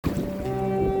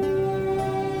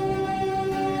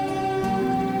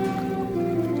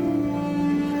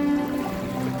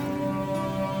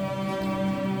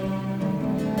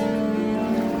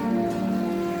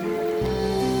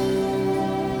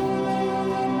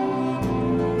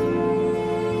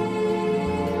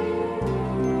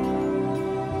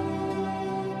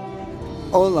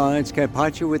Hola, it's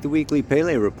Carpaccio with the weekly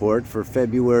Pele report for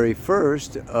February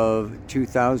 1st of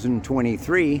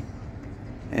 2023,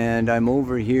 and I'm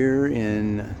over here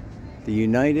in the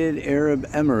United Arab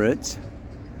Emirates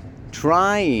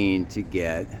trying to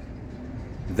get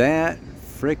that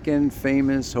frickin'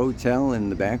 famous hotel in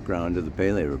the background of the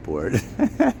Pele report.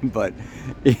 But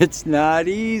it's not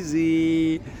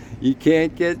easy. You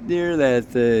can't get near that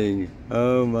thing.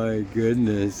 Oh my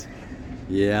goodness.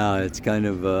 Yeah, it's kind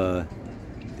of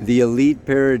the elite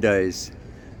paradise,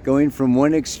 going from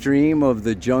one extreme of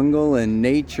the jungle and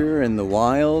nature and the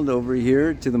wild over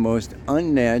here to the most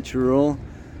unnatural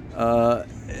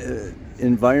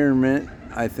environment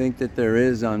I think that there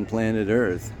is on planet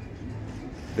Earth.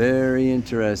 Very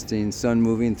interesting. Sun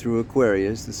moving through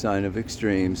Aquarius, the sign of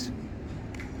extremes.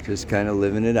 Just kind of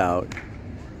living it out.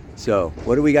 So,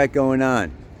 what do we got going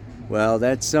on? Well,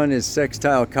 that sun is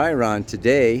sextile Chiron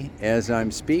today as I'm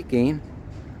speaking.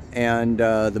 And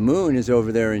the moon is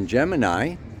over there in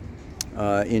Gemini,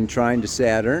 in trine to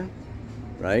Saturn,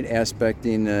 right?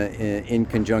 Aspecting in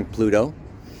conjunct Pluto.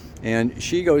 And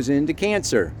she goes into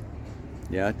Cancer,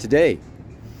 yeah, today.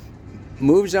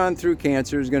 Moves on through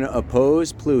Cancer, is going to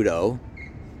oppose Pluto,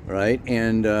 right?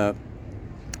 And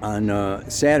on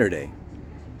Saturday,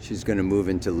 she's going to move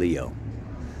into Leo.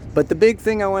 But the big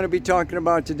thing I want to be talking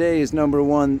about today is number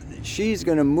one, she's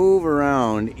going to move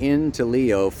around into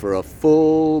Leo for a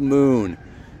full moon.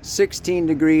 16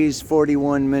 degrees,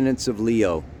 41 minutes of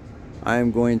Leo.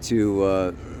 I'm going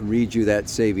to read you that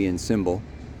Sabian symbol.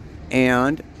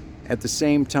 And at the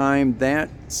same time, that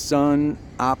sun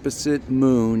opposite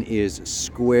moon is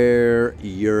square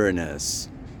Uranus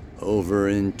over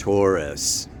in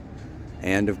Taurus.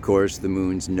 And of course, the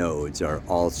moon's nodes are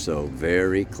also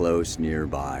very close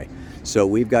nearby. So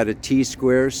we've got a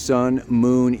T-square, Sun,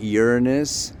 Moon,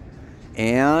 Uranus.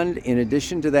 And in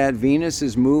addition to that, Venus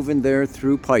is moving there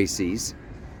through Pisces.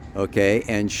 Okay,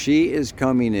 and she is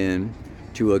coming in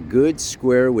to a good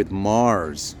square with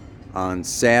Mars on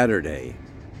Saturday.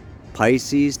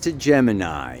 Pisces to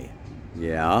Gemini.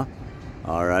 Yeah.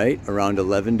 All right, around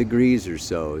 11 degrees or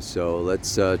so. So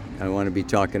let's, I want to be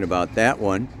talking about that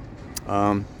one.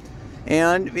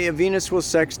 And Venus will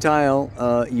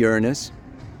sextile Uranus.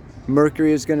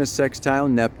 Mercury is going to sextile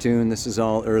Neptune. This is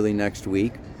all early next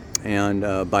week. And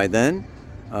by then,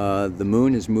 the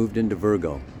moon is moved into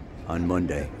Virgo on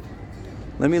Monday.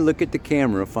 Let me look at the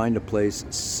camera, find a place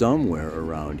somewhere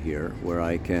around here where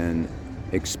I can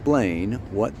explain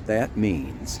what that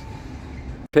means.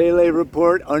 Pele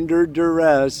report under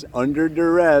duress, under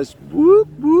duress. Whoop,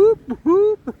 whoop,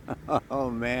 whoop. Oh,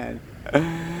 man.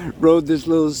 Rode this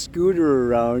little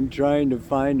scooter around trying to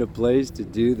find a place to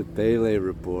do the Pele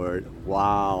report.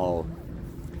 Wow.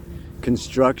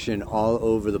 Construction all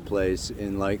over the place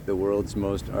in like the world's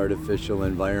most artificial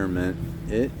environment.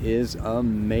 It is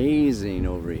amazing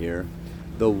over here.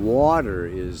 The water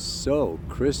is so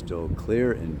crystal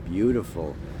clear and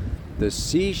beautiful. The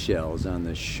seashells on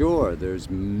the shore, there's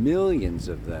millions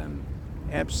of them.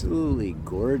 Absolutely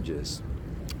gorgeous.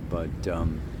 But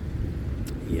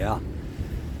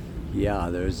yeah,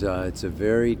 there's it's a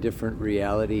very different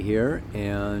reality here,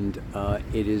 and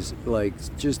it is like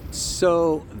just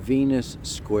so Venus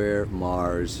square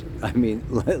Mars. I mean,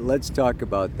 let's talk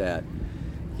about that.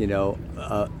 You know,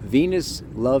 Venus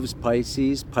loves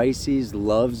Pisces, Pisces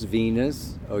loves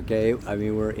Venus. Okay, I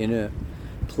mean, we're in a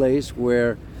place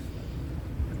where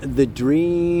the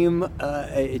dream,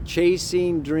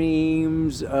 chasing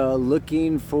dreams,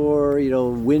 looking for, you know,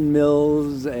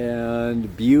 windmills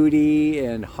and beauty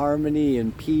and harmony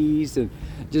and peace, and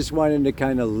just wanting to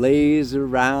kind of laze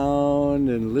around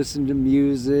and listen to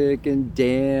music and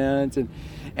dance, and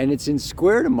it's in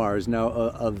square to Mars. Now,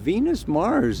 a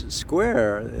Venus-Mars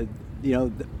square, you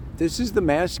know, this is the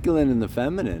masculine and the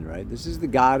feminine, right? This is the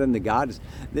god and the goddess.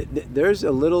 There's a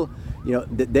little, you know,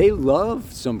 they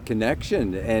love some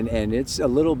connection, and it's a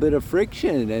little bit of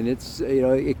friction, and it's, you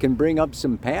know, it can bring up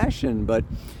some passion. But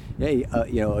hey,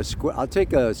 you know, I'll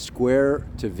take a square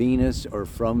to Venus or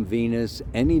from Venus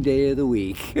any day of the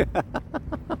week.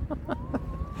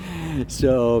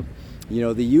 So, you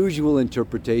know, the usual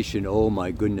interpretation, oh my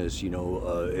goodness, you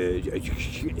know,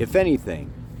 if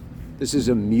anything, this is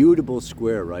a mutable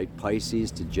square, right?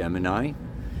 Pisces to Gemini.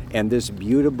 And this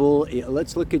beautiful,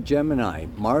 let's look at Gemini.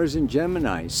 Mars and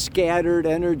Gemini, scattered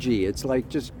energy. It's like,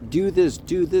 just do this,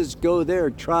 go there,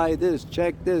 try this,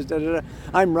 check this, da, da, da.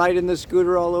 I'm riding the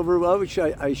scooter all over. Oh,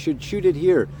 I should shoot it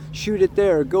here, shoot it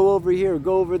there, go over here,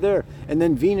 go over there. And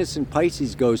then Venus and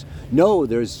Pisces goes, no,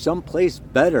 there's someplace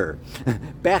better.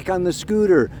 Back on the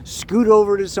scooter, scoot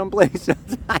over to someplace else.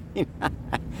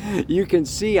 You can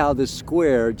see how the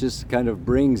square just kind of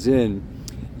brings in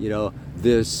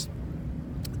this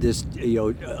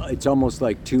it's almost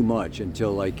like too much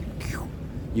until like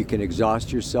you can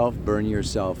exhaust yourself, burn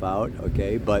yourself out,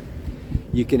 okay? But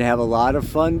you can have a lot of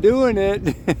fun doing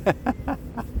it.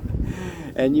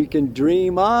 And you can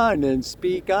dream on and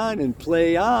speak on and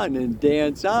play on and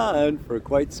dance on for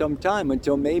quite some time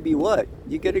until maybe what?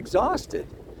 You get exhausted.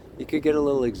 You could get a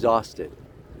little exhausted,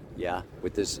 yeah,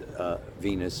 with this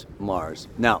Venus Mars.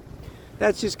 Now,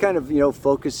 that's just kind of,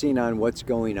 focusing on what's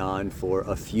going on for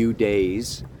a few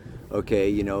days,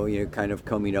 okay, kind of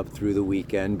coming up through the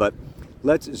weekend. But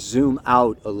let's zoom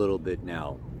out a little bit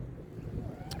now.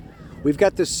 We've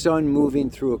got the sun moving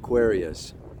through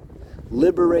Aquarius.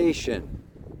 Liberation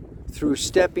through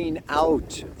stepping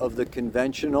out of the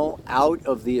conventional, out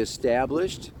of the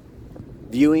established,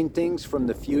 viewing things from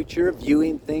the future,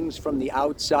 viewing things from the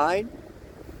outside.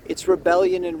 It's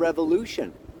rebellion and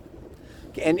revolution.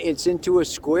 And it's into a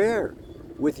square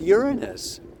with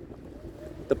Uranus,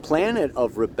 the planet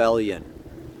of rebellion,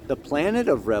 the planet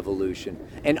of revolution,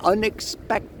 and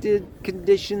unexpected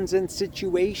conditions and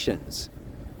situations.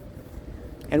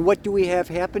 And what do we have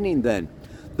happening then?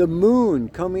 The moon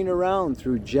coming around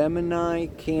through Gemini,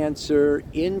 Cancer,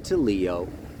 into Leo.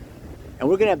 And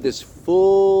we're going to have this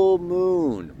full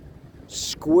moon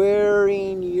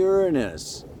squaring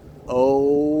Uranus.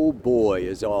 Oh boy,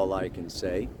 is all I can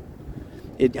say.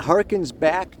 It harkens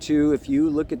back to, if you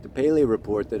look at the Paleo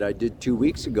report that I did 2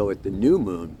 weeks ago at the new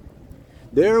moon,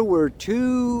 there were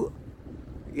two,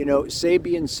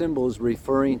 Sabian symbols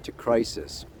referring to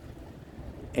crisis.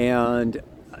 And,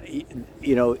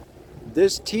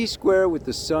 this T-square with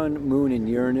the sun, moon, and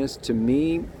Uranus, to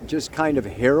me, just kind of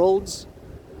heralds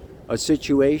a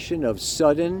situation of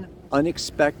sudden,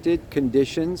 unexpected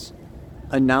conditions,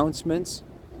 announcements,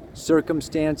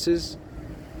 circumstances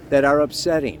that are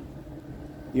upsetting.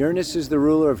 Uranus is the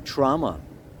ruler of trauma.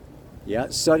 Yeah,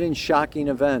 sudden, shocking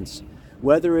events.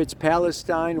 Whether it's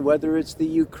Palestine, whether it's the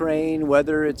Ukraine,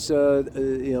 whether it's the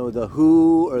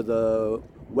WHO or the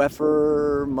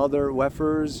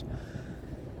Wefers,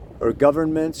 or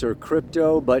governments or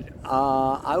crypto, but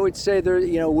I would say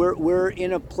we're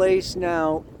in a place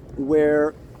now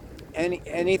where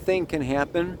anything can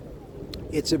happen.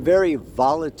 It's a very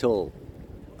volatile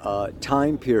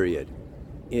time period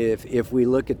if we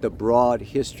look at the broad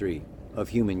history of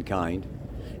humankind.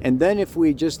 And then if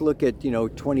we just look at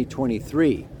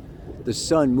 2023, the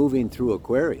sun moving through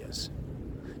Aquarius.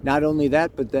 Not only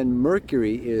that, but then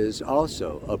Mercury is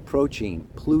also approaching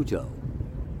Pluto,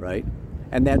 right?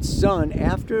 And that sun,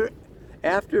 after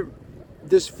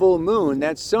this full moon,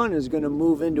 that sun is going to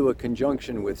move into a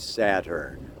conjunction with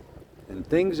Saturn. And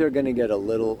things are going to get a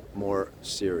little more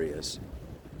serious.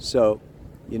 So,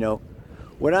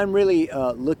 what I'm really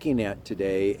looking at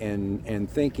today and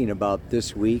thinking about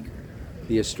this week,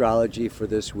 the astrology for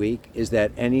this week, is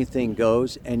that anything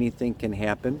goes, anything can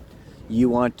happen. You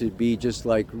want to be just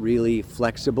like really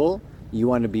flexible. You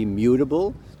want to be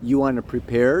mutable. You want to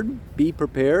be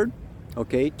prepared.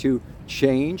 Okay, to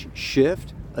change,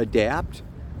 shift, adapt,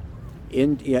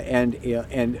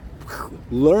 and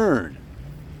learn.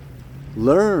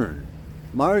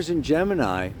 Mars in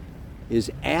Gemini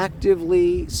is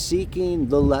actively seeking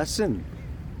the lesson,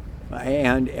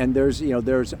 and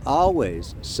there's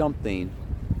always something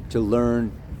to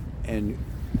learn and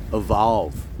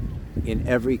evolve in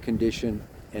every condition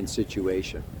and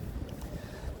situation.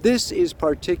 This is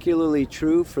particularly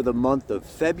true for the month of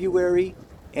February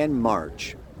and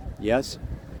March, yes?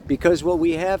 Because what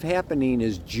we have happening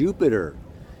is Jupiter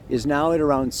is now at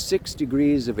around 6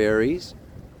 degrees of Aries,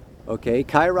 okay?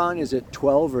 Chiron is at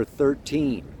 12 or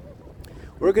 13.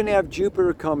 We're going to have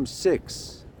Jupiter come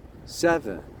 6,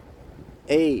 7,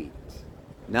 8,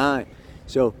 9.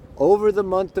 So over the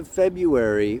month of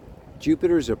February,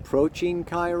 Jupiter's approaching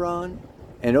Chiron,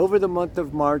 and over the month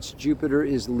of March, Jupiter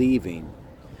is leaving.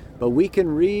 But we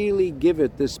can really give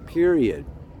it this period,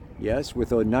 yes,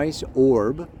 with a nice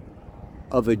orb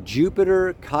of a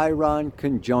Jupiter-Chiron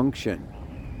conjunction.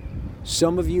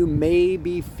 Some of you may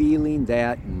be feeling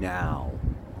that now.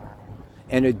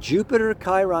 And a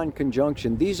Jupiter-Chiron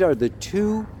conjunction, these are the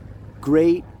two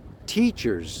great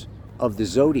teachers of the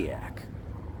zodiac.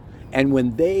 And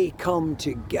when they come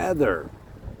together,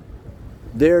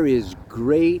 there is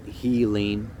great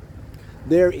healing,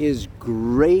 there is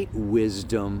great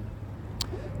wisdom,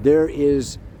 there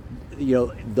is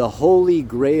the Holy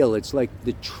Grail. It's like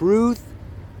the truth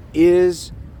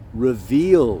is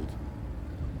revealed.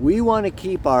 We want to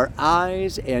keep our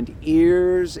eyes and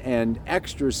ears and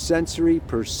extrasensory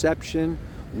perception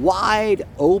wide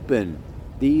open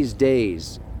these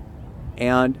days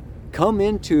and come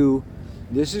into,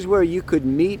 this is where you could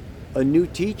meet a new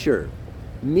teacher.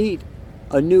 meet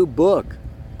a new book,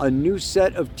 a new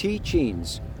set of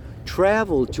teachings,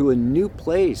 travel to a new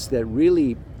place that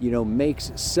really,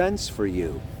 makes sense for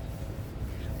you.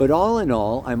 But all in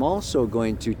all, I'm also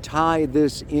going to tie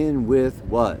this in with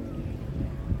what?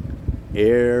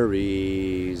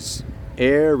 Aries.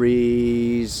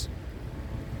 Aries.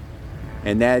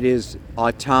 And that is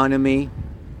autonomy,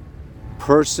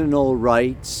 personal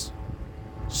rights,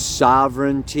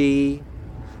 sovereignty,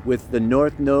 with the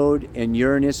North Node and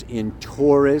Uranus in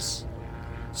Taurus,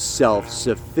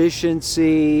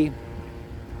 self-sufficiency.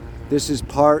 This is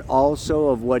part also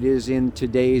of what is in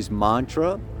today's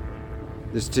mantra.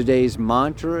 Today's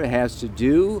mantra has to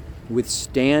do with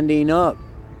standing up,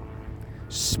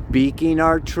 speaking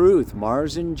our truth,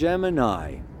 Mars and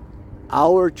Gemini,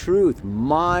 our truth,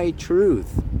 my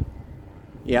truth.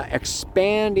 Yeah,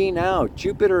 expanding out.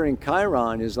 Jupiter and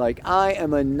Chiron is like, I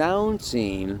am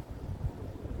announcing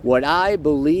what I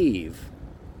believe.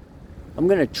 I'm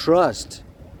going to trust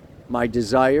my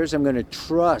desires. I'm going to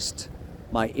trust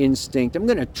my instinct. I'm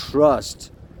going to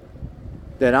trust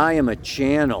that I am a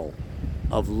channel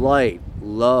of light,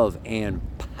 love, and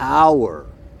power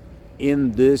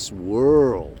in this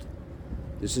world.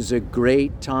 This is a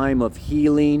great time of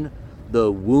healing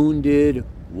the wounded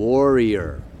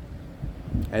warrior.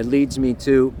 It leads me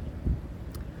to,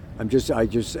 I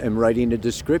just am writing a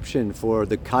description for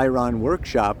the Chiron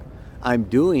workshop I'm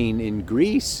doing in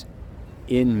Greece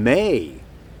in May,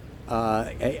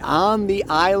 on the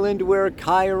island where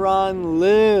Chiron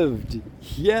lived.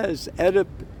 Yes,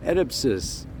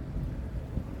 Oedipus,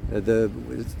 the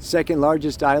second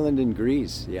largest island in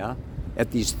Greece, yeah?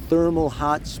 At these thermal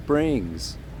hot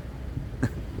springs.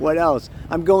 What else?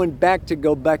 I'm going back to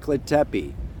Göbekli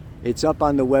Tepe. It's up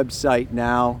on the website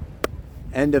now,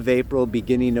 end of April,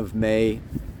 beginning of May.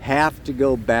 Have to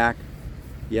go back,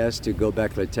 yes, to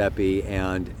Göbekli Tepe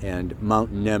and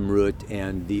Mount Nemrut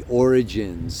and the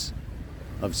origins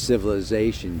of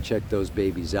civilization. Check those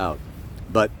babies out.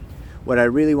 But what I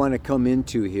really want to come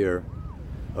into here,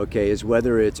 okay, is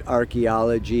whether it's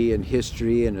archaeology and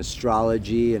history and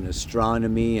astrology and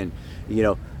astronomy and,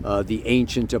 the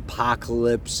ancient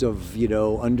apocalypse of,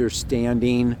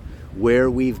 understanding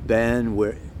where we've been,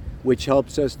 which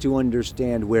helps us to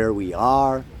understand where we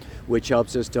are, which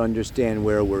helps us to understand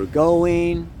where we're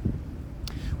going,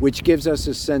 which gives us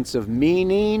a sense of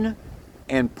meaning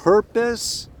and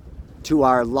purpose to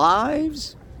our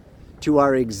lives, to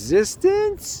our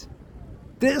existence.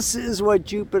 This is what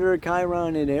Jupiter,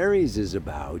 Chiron, and Aries is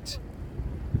about.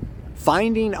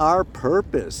 Finding our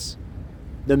purpose,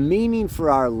 the meaning for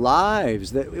our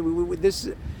lives.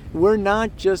 We're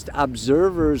not just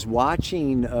observers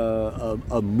watching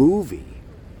a movie.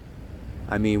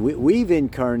 I mean, we've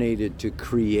incarnated to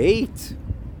create,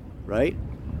 right?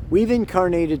 We've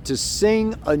incarnated to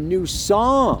sing a new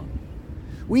song.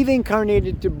 We've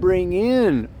incarnated to bring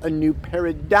in a new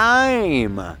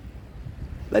paradigm.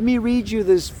 Let me read you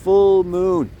this full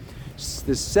moon. It's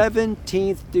the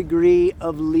 17th degree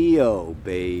of Leo,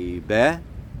 baby.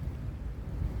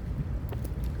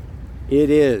 It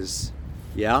is,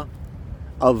 yeah,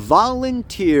 a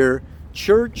volunteer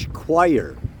church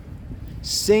choir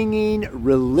singing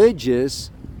religious,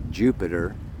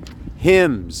 Jupiter,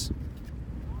 hymns.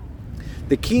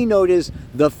 The keynote is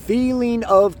the feeling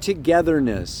of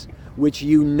togetherness, which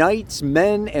unites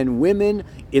men and women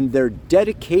in their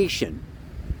dedication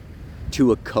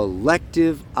to a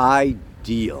collective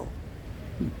ideal.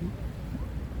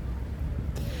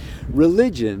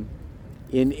 Religion,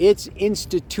 in its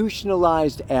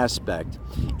institutionalized aspect,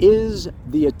 is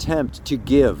the attempt to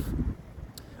give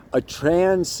a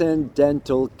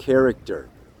transcendental character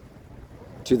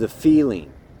to the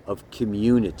feeling of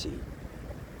community,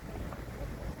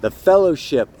 the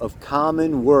fellowship of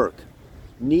common work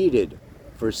needed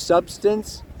for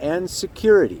substance and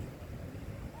security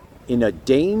in a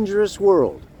dangerous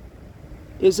world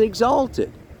is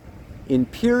exalted in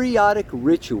periodic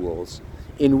rituals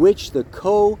in which the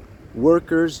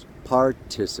co-workers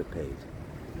participate.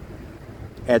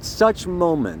 At such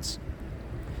moments,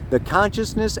 the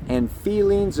consciousness and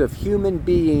feelings of human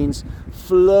beings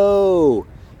flow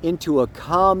into a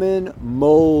common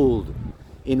mold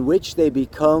in which they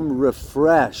become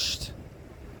refreshed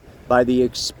by the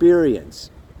experience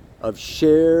of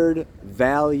shared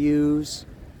values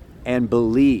and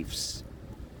beliefs.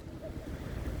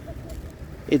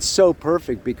 It's so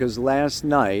perfect because last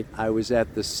night I was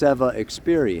at the Seva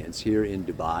experience here in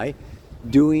Dubai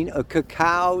doing a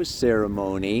cacao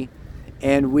ceremony,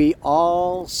 and we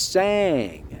all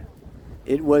sang.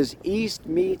 It was East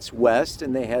meets West,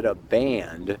 and they had a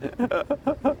band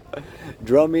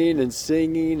drumming and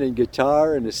singing and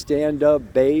guitar and a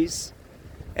stand-up bass.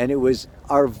 And it was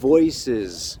our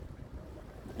voices.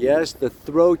 Yes, the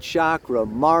throat chakra,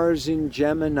 Mars in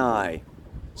Gemini,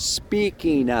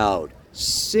 speaking out,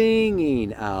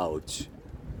 singing out.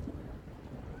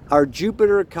 Our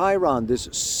Jupiter Chiron, this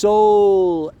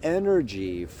soul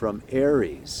energy from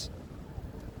Aries.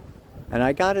 And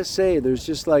I gotta say, there's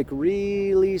just like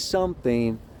really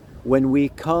something when we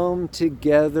come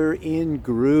together in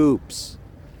groups.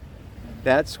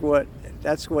 That's what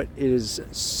it is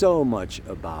so much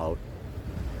about.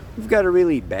 We've got to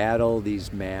really battle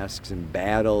these masks and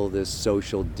battle this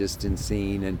social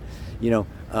distancing, and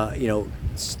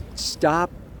stop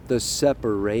the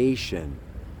separation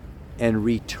and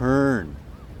return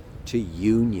to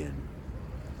union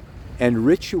and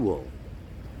ritual,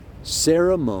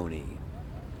 ceremony,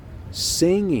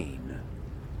 singing.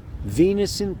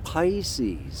 Venus in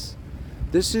Pisces.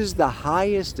 This is the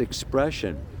highest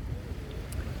expression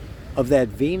of that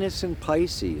Venus in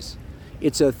Pisces.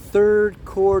 It's a third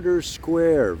quarter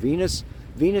square. Venus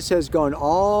has gone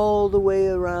all the way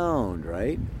around,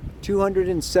 right?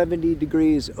 270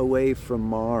 degrees away from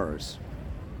Mars.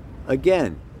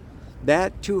 Again,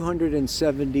 that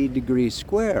 270 degree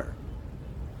square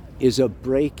is a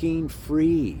breaking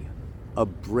free, a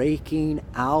breaking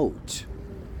out,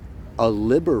 a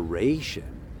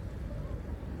liberation.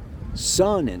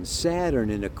 Sun and Saturn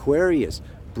in Aquarius,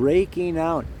 breaking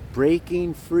out,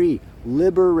 breaking free,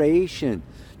 liberation.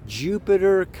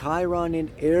 Jupiter, Chiron in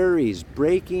Aries,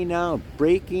 breaking out,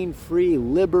 breaking free,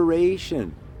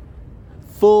 liberation.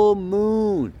 Full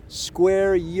moon,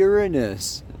 square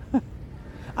Uranus.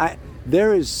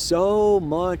 There is so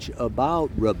much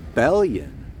about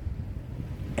rebellion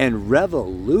and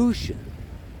revolution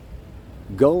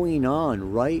going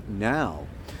on right now,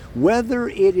 whether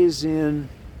it is in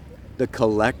the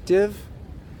collective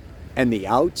and the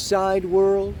outside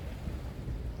world,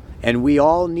 and we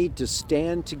all need to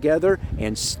stand together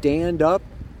and stand up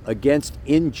against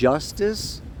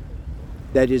injustice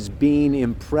that is being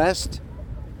impressed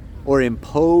or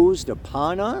imposed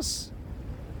upon us.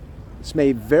 This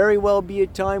may very well be a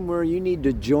time where you need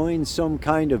to join some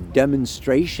kind of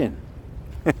demonstration.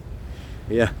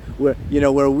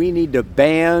 Where we need to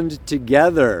band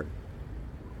together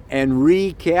and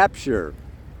recapture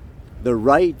the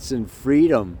rights and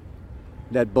freedom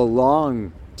that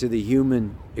belong to the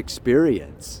human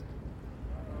experience.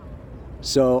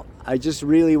 So I just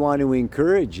really want to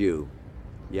encourage you,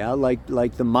 like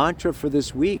the mantra for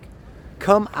this week,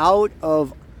 come out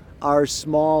of our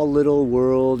small little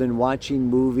world and watching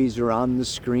movies or on the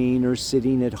screen or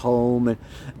sitting at home. And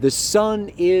the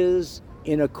sun is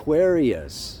in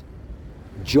Aquarius.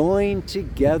 Join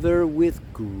together with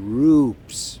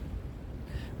groups.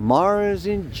 Mars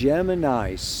in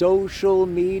Gemini, social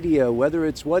media, whether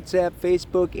it's WhatsApp,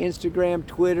 Facebook, Instagram,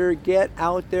 Twitter, get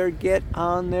out there, get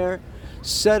on there.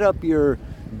 Set up your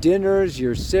dinners,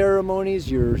 your ceremonies,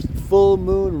 your full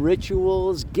moon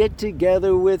rituals. Get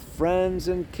together with friends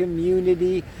and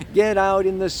community. Get out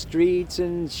in the streets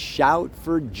and shout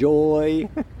for joy.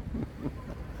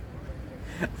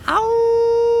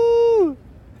 Ow!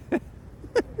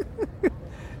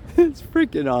 It's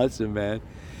freaking awesome, man.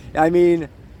 I mean,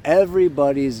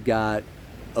 everybody's got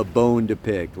a bone to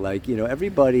pick.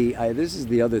 Everybody, this is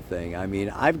the other thing. I mean,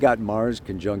 I've got Mars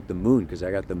conjunct the moon because I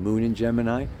got the moon in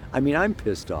Gemini. I mean, I'm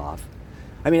pissed off.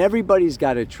 I mean, everybody's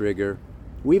got a trigger.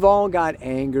 We've all got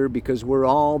anger because we're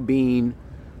all being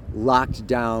locked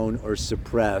down or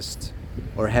suppressed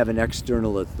or have an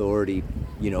external authority,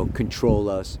 control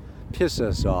us, piss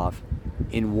us off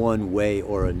in one way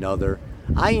or another.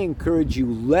 I encourage you,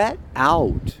 let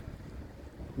out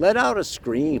a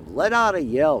scream, let out a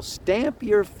yell, stamp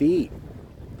your feet.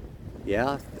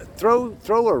 Yeah, throw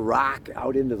a rock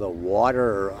out into the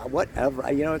water or whatever.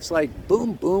 It's like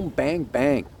boom, boom, bang,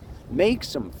 bang. Make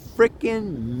some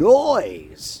frickin'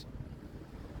 noise.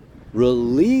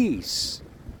 Release.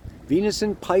 Venus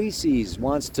in Pisces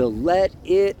wants to let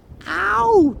it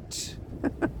out.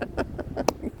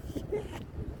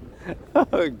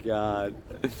 Oh, God.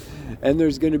 And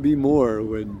there's going to be more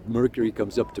when Mercury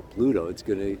comes up to Pluto. It's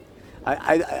going to,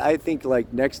 I think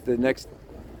the next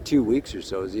 2 weeks or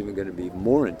so is even going to be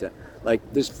more intense.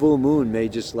 Like this full moon may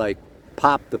just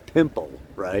pop the pimple,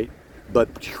 right?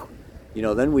 But,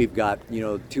 then we've got,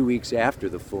 2 weeks after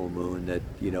the full moon that,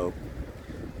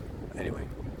 anyway,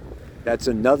 that's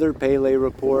another Pele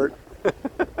report.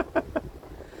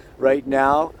 Right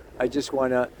now, I just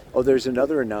want to, there's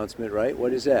another announcement, right?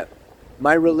 What is that?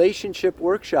 My relationship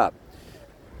workshop.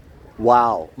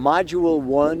 Wow. Module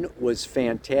 1 was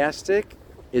fantastic.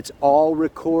 It's all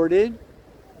recorded.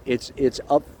 It's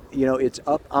up, it's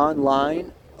up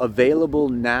online, available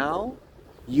now.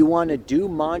 You want to do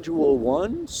module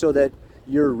 1 so that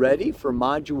you're ready for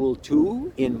module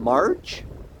 2 in March?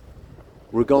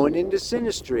 We're going into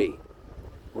synastry.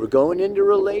 We're going into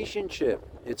relationship.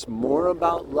 It's more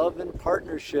about love and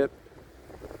partnership.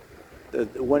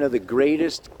 One of the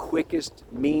greatest, quickest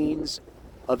means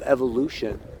of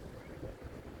evolution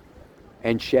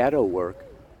and shadow work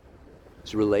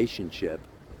is relationship.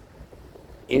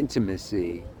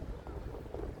 Intimacy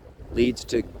leads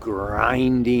to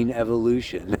grinding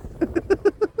evolution.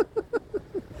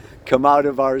 Come out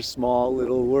of our small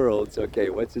little worlds. Okay,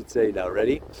 what's it say now?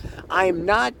 Ready? I'm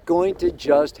not going to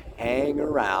just hang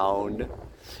around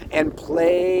and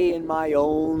play in my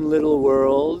own little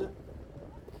world,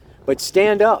 but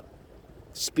stand up,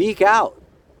 speak out,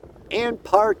 and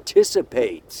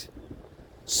participate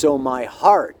so my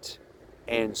heart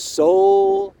and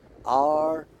soul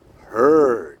are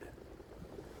heard.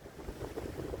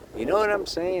 You know what I'm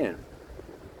saying?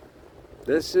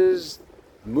 This is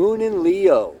Moon in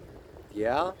Leo.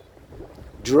 Yeah?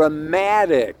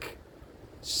 Dramatic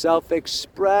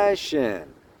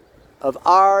self-expression of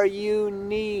our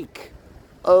unique,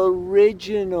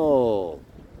 original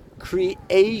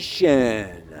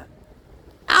creation.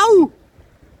 Ow!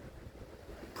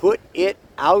 Put it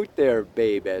out there,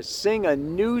 baby. Sing a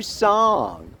new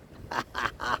song.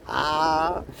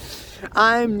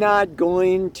 I'm not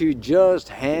going to just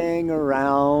hang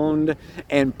around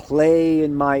and play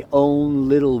in my own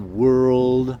little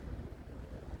world.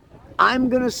 I'm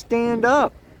going to stand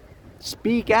up,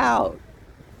 speak out,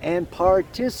 and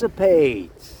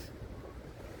participate.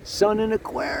 Sun in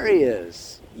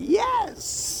Aquarius.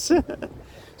 Yes.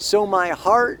 So my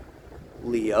heart,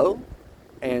 Leo,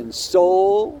 and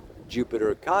soul,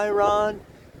 Jupiter Chiron,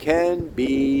 can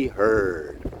be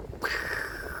heard.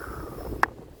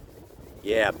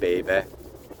 Yeah, baby.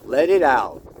 Let it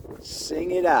out.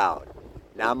 Sing it out.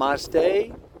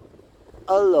 Namaste.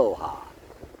 Aloha.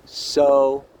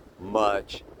 So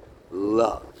much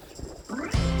love.